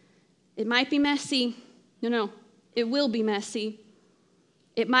neighbors, it might be messy. No, it will be messy.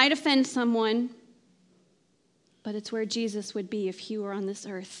 It might offend someone, but it's where Jesus would be if he were on this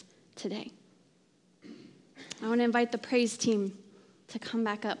earth today. I want to invite the praise team to come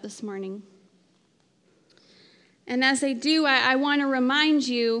back up this morning. And as they do, I want to remind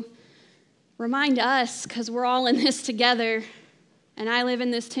us, because we're all in this together, and I live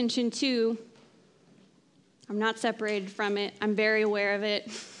in this tension too. I'm not separated from it. I'm very aware of it.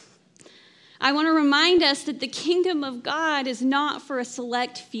 I want to remind us that the kingdom of God is not for a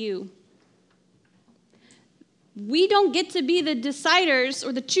select few. We don't get to be the deciders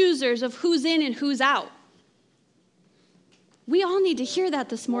or the choosers of who's in and who's out. We all need to hear that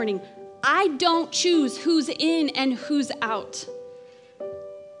this morning. I don't choose who's in and who's out.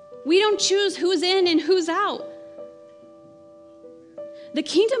 We don't choose who's in and who's out. The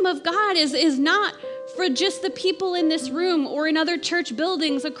kingdom of God is not for just the people in this room or in other church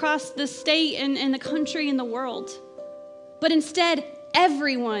buildings across the state and the country and the world. But instead,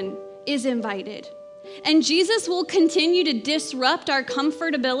 everyone is invited. And Jesus will continue to disrupt our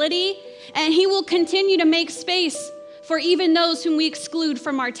comfortability, and he will continue to make space for even those whom we exclude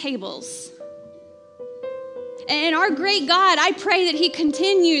from our tables. And our great God, I pray that he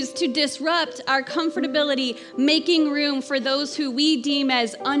continues to disrupt our comfortability, making room for those who we deem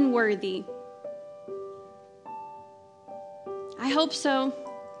as unworthy. I hope so,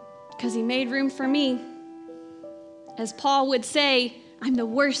 because he made room for me. As Paul would say, I'm the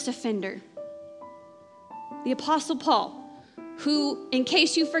worst offender. The Apostle Paul, who, in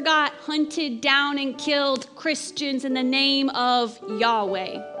case you forgot, hunted down and killed Christians in the name of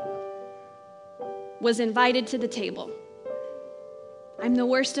Yahweh, was invited to the table. I'm the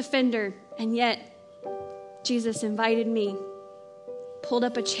worst offender, and yet Jesus invited me, pulled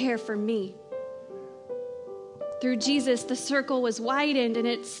up a chair for me. Through Jesus, the circle was widened, and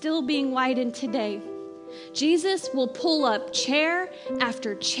it's still being widened today. Jesus will pull up chair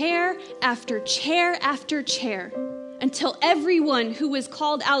after chair after chair after chair until everyone who is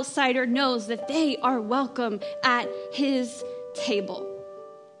called outsider knows that they are welcome at his table.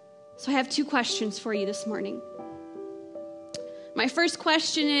 So I have 2 questions for you this morning. My first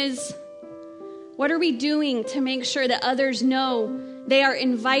question is, what are we doing to make sure that others know they are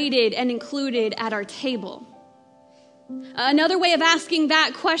invited and included at our table? Another way of asking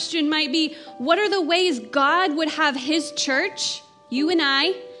that question might be, what are the ways God would have his church, you and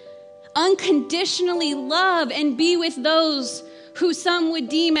I, unconditionally love and be with those who some would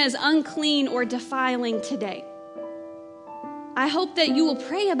deem as unclean or defiling today? I hope that you will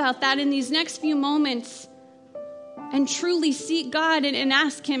pray about that in these next few moments and truly seek God and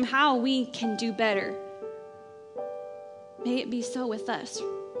ask him how we can do better. May it be so with us.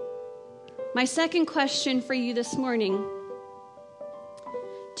 My second question for you this morning: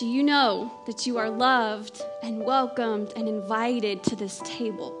 do you know that you are loved and welcomed and invited to this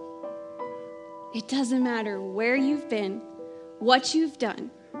table? It doesn't matter where you've been, what you've done,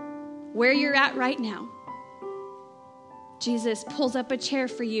 where you're at right now. Jesus pulls up a chair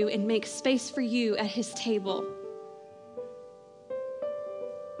for you and makes space for you at his table.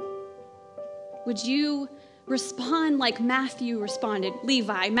 Would you respond like Matthew responded?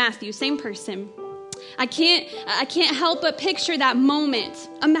 Levi, Matthew, same person. I can't help but picture that moment.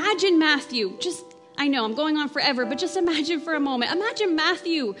 Imagine Matthew, I know I'm going on forever, but just imagine for a moment. Imagine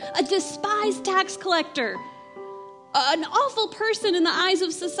Matthew, a despised tax collector, an awful person in the eyes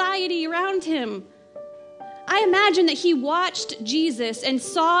of society around him. I imagine that he watched Jesus and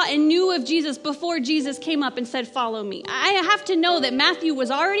saw and knew of Jesus before Jesus came up and said, "Follow me." I have to know that Matthew was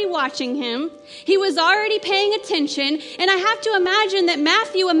already watching him. He was already paying attention. And I have to imagine that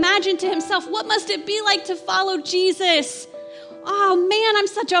Matthew imagined to himself, what must it be like to follow Jesus? Oh man, I'm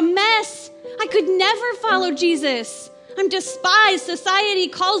such a mess. I could never follow Jesus. I'm despised. Society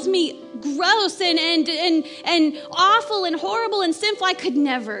calls me gross and awful and horrible and sinful. I could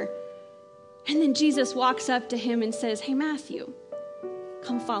never. And then Jesus walks up to him and says, "Hey, Matthew,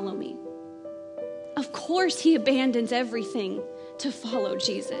 come follow me." Of course, he abandons everything to follow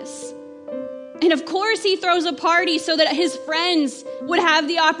Jesus. And of course, he throws a party so that his friends would have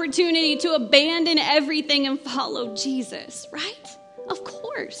the opportunity to abandon everything and follow Jesus, right? Of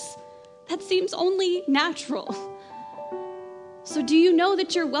course. That seems only natural. So do you know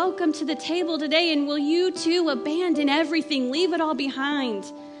that you're welcome to the table today, and will you too abandon everything, leave it all behind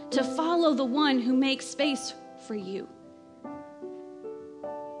to follow the one who makes space for you?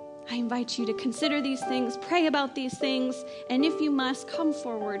 I invite you to consider these things, pray about these things, and if you must, come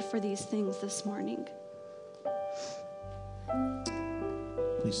forward for these things this morning.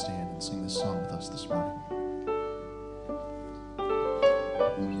 Please stand and sing this song with us this morning.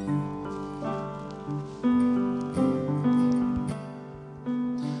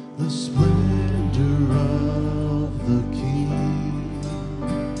 The splendor of the King,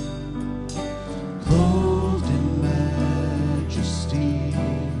 clothed in majesty,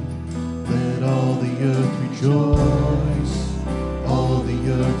 let all the earth rejoice, all the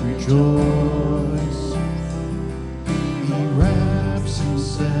earth rejoice. He wraps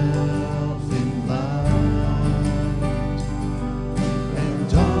himself in light, and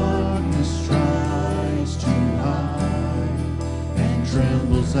darkness tries to hide, and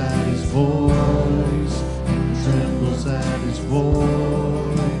trembles at his voice, and trembles at his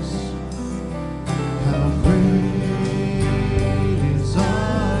voice. How great is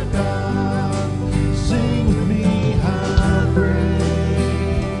our God? Sing with me, how great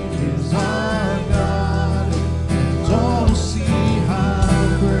is our God? And all will see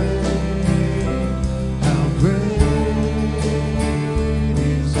how great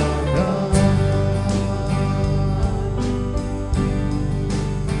is our God.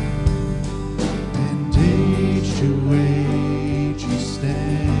 And age to age he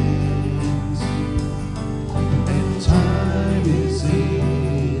stands, and time is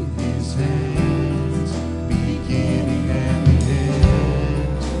in his hands, beginning and the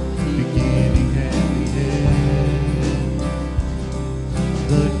end, beginning and the end.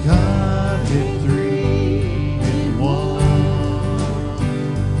 The Godhead three in one,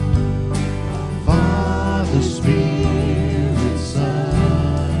 Father, Spirit,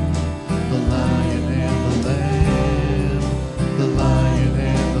 Son, the Lion and the Lamb, the Lion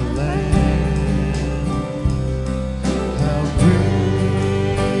and the Lamb. How great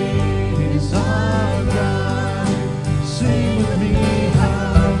is our God? Sing with me,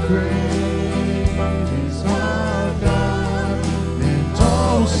 how great is our God? And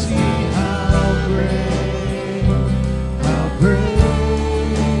all will see how great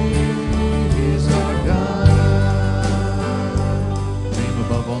is our God. Name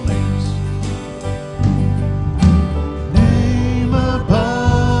above all names. Name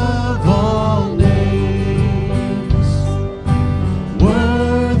above all names,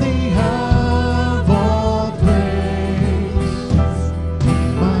 worthy of all praise.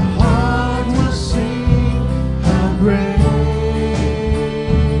 My heart will sing, how great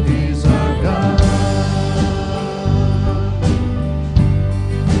is our God.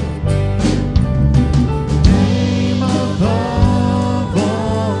 Name above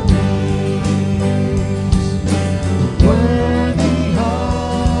all names, worthy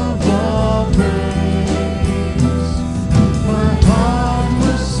of all praise. My heart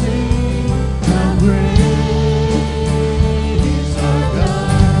will sing, how great is our God.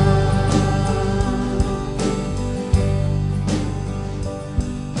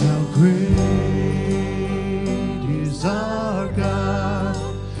 How great is our God?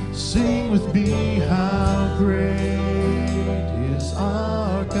 Sing with me, how great is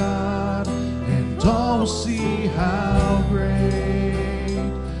our God? And all will see how great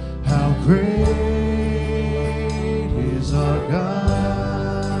is our God.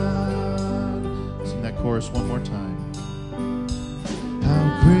 Sing that chorus one more time.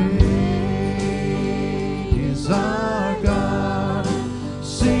 How great is our God?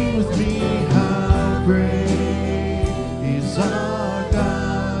 Sing with me, how great is our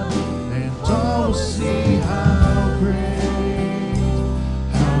God? And all will see how great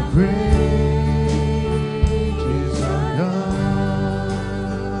is our God.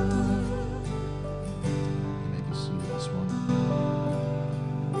 You may be seated this morning.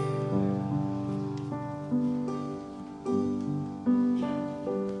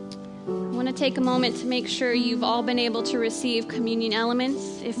 I want to take a moment to make sure you've all been able to receive communion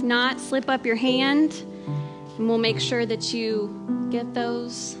elements. If not, slip up your hand, and we'll make sure that you get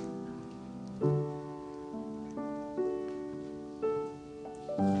those.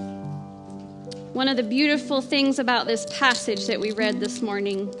 One of the beautiful things about this passage that we read this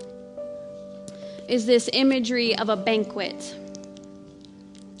morning is this imagery of a banquet.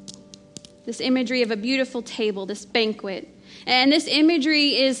 This imagery of a beautiful table, this banquet. And this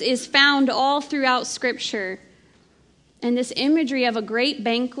imagery is found all throughout Scripture. And this imagery of a great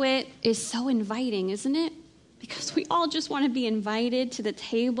banquet is so inviting, isn't it? Because we all just want to be invited to the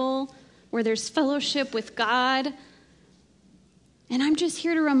table where there's fellowship with God. And I'm just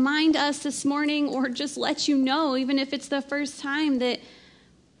here to remind us this morning, or just let you know, even if it's the first time, that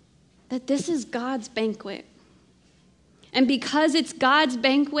this is God's banquet. And because it's God's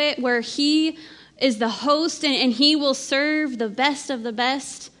banquet where he is the host and he will serve the best of the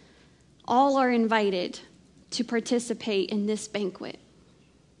best, all are invited to participate in this banquet.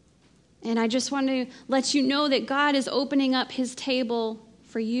 And I just want to let you know that God is opening up his table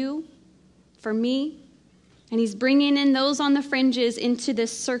for you, for me, and he's bringing in those on the fringes into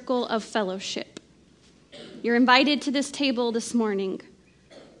this circle of fellowship. You're invited to this table this morning.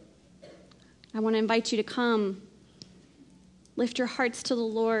 I want to invite you to come, lift your hearts to the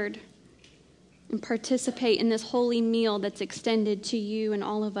Lord, and participate in this holy meal that's extended to you and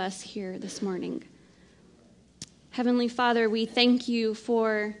all of us here this morning. Heavenly Father, we thank you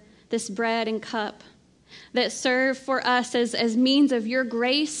for this bread and cup that serve for us as means of your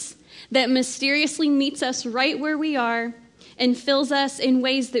grace that mysteriously meets us right where we are and fills us in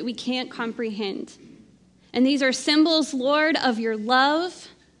ways that we can't comprehend. And these are symbols, Lord, of your love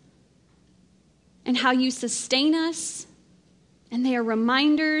and how you sustain us. And they are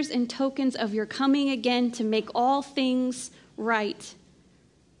reminders and tokens of your coming again to make all things right.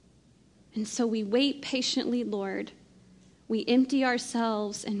 And so we wait patiently, Lord. We empty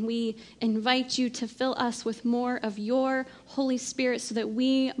ourselves and we invite you to fill us with more of your Holy Spirit so that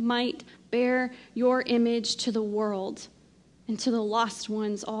we might bear your image to the world and to the lost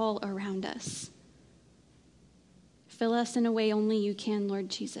ones all around us. Fill us in a way only you can, Lord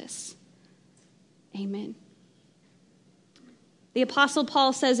Jesus. Amen. The Apostle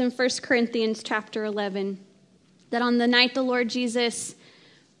Paul says in 1 Corinthians chapter 11 that on the night the Lord Jesus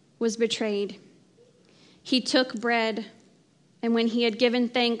was betrayed, he took bread, and when he had given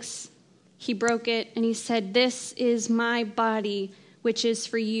thanks, he broke it, and he said, "This is my body, which is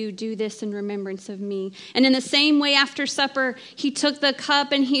for you. Do this in remembrance of me." And in the same way, after supper, he took the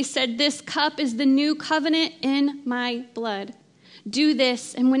cup, and he said, "This cup is the new covenant in my blood. Do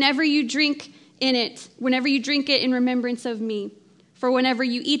this, and whenever you drink it in remembrance of me. For whenever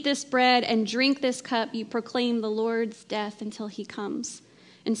you eat this bread and drink this cup, you proclaim the Lord's death until he comes."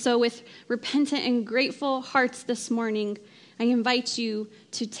 And so with repentant and grateful hearts this morning, I invite you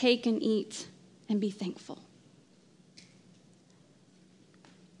to take and eat and be thankful.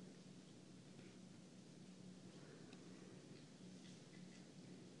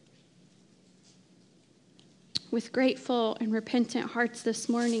 With grateful and repentant hearts this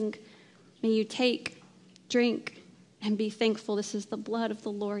morning, may you take, drink, and be thankful. This is the blood of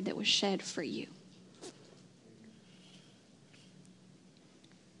the Lord that was shed for you.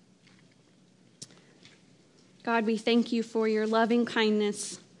 God, we thank you for your loving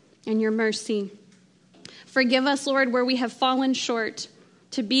kindness and your mercy. Forgive us, Lord, where we have fallen short,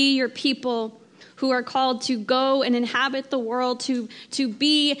 to be your people who are called to go and inhabit the world, to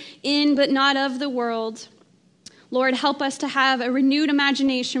be in but not of the world. Lord, help us to have a renewed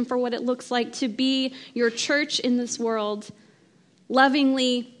imagination for what it looks like to be your church in this world,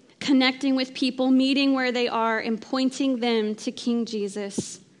 lovingly connecting with people, meeting where they are, and pointing them to King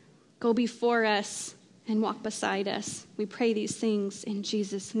Jesus. Go before us and walk beside us. We pray these things in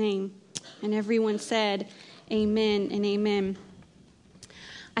Jesus' name. And everyone said, amen and amen.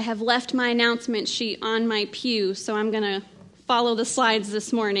 I have left my announcement sheet on my pew, so I'm going to follow the slides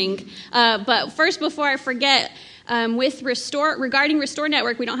this morning. But first, before I forget, regarding Restore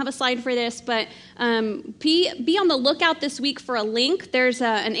Network, we don't have a slide for this, but be on the lookout this week for a link. There's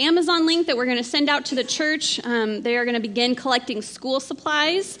an Amazon link that we're going to send out to the church. They are going to begin collecting school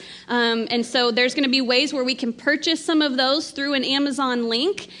supplies, and so there's going to be ways where we can purchase some of those through an Amazon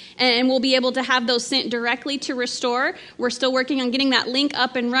link, and we'll be able to have those sent directly to Restore. We're still working on getting that link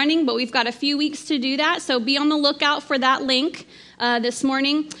up and running, but we've got a few weeks to do that, so be on the lookout for that link. This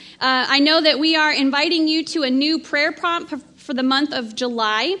morning. I know that we are inviting you to a new prayer prompt for the month of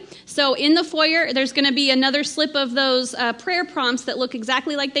July. So in the foyer, there's going to be another slip of those prayer prompts that look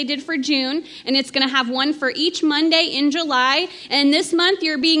exactly like they did for June, and it's going to have one for each Monday in July. And this month,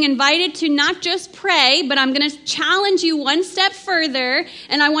 you're being invited to not just pray, but I'm going to challenge you one step further,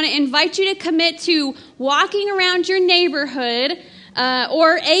 and I want to invite you to commit to walking around your neighborhood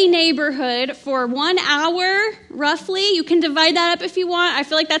or a neighborhood for 1 hour, roughly. You can divide that up if you want. I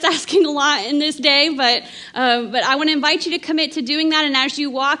feel like that's asking a lot in this day, but I want to invite you to commit to doing that. And as you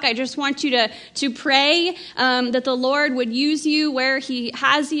walk, I just want you to pray that the Lord would use you where he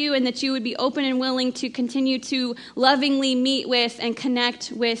has you, and that you would be open and willing to continue to lovingly meet with and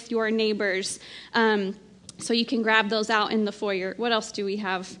connect with your neighbors. So you can grab those out in the foyer. What else do we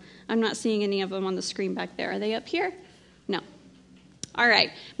have? I'm not seeing any of them on the screen back there. Are they up here? No. All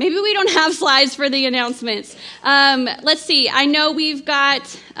right. Maybe we don't have slides for the announcements. Let's see. I know we've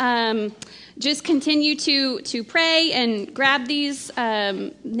got, just continue to pray and grab these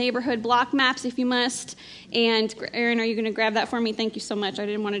neighborhood block maps if you must. And Aaron, are you going to grab that for me? Thank you so much. I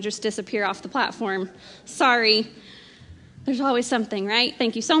didn't want to just disappear off the platform. Sorry. There's always something, right?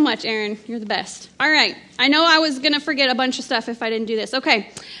 Thank you so much, Aaron. You're the best. All right. I know I was going to forget a bunch of stuff if I didn't do this.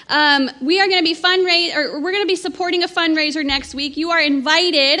 Okay. We are going to be we're going to be supporting a fundraiser next week. You are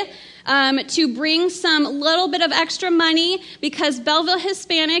invited to bring some little bit of extra money because Belleville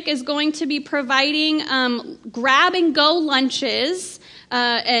Hispanic is going to be providing grab-and-go lunches.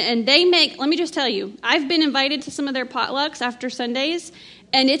 And they make, let me just tell you, I've been invited to some of their potlucks after Sundays,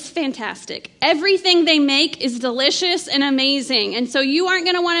 and it's fantastic. Everything they make is delicious and amazing. And so you aren't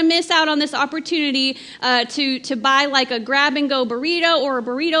going to want to miss out on this opportunity to buy like a grab-and-go burrito or a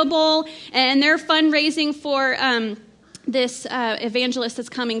burrito bowl. And they're fundraising for this evangelist that's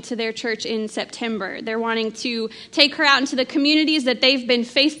coming to their church in September. They're wanting to take her out into the communities that they've been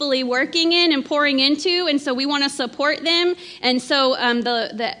faithfully working in and pouring into, and so we want to support them. And so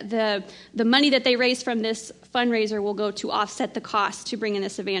the money that they raise from this fundraiser will go to offset the cost to bring in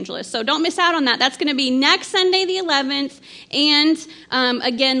this evangelist. So don't miss out on that. That's going to be next Sunday, the 11th, and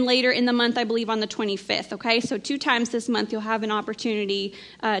again later in the month, I believe on the 25th. Okay, so 2 times this month you'll have an opportunity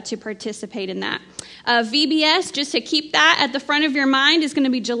to participate in that. VBS, just to keep that at the front of your mind, is going to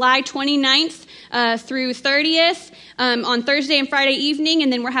be July 29th through 30th on Thursday and Friday evening,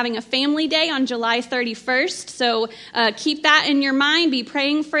 and then we're having a family day on July 31st. So keep that in your mind. Be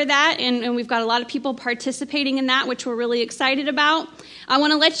praying for that, and we've got a lot of people participating in that, which we're really excited about. I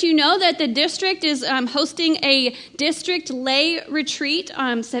want to let you know that the district is hosting a district lay retreat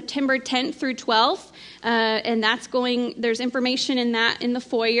on September 10th through 12th, and there's information in that in the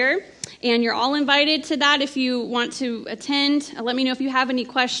foyer. And you're all invited to that if you want to attend. Let me know if you have any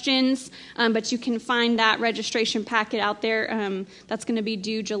questions, but you can find that registration packet out there. That's going to be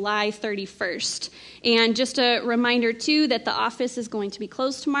due July 31st. And just a reminder, too, that the office is going to be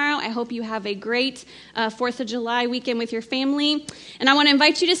closed tomorrow. I hope you have a great 4th of July weekend with your family. And I want to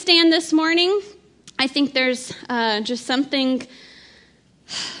invite you to stand this morning. I think there's just something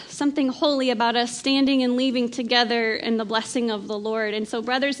holy about us standing and leaving together in the blessing of the Lord. And so,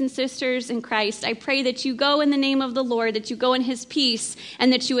 brothers and sisters in Christ, I pray that you go in the name of the Lord, that you go in his peace,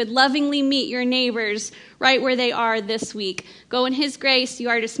 and that you would lovingly meet your neighbors right where they are this week. Go in his grace. You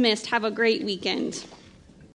are dismissed. Have a great weekend.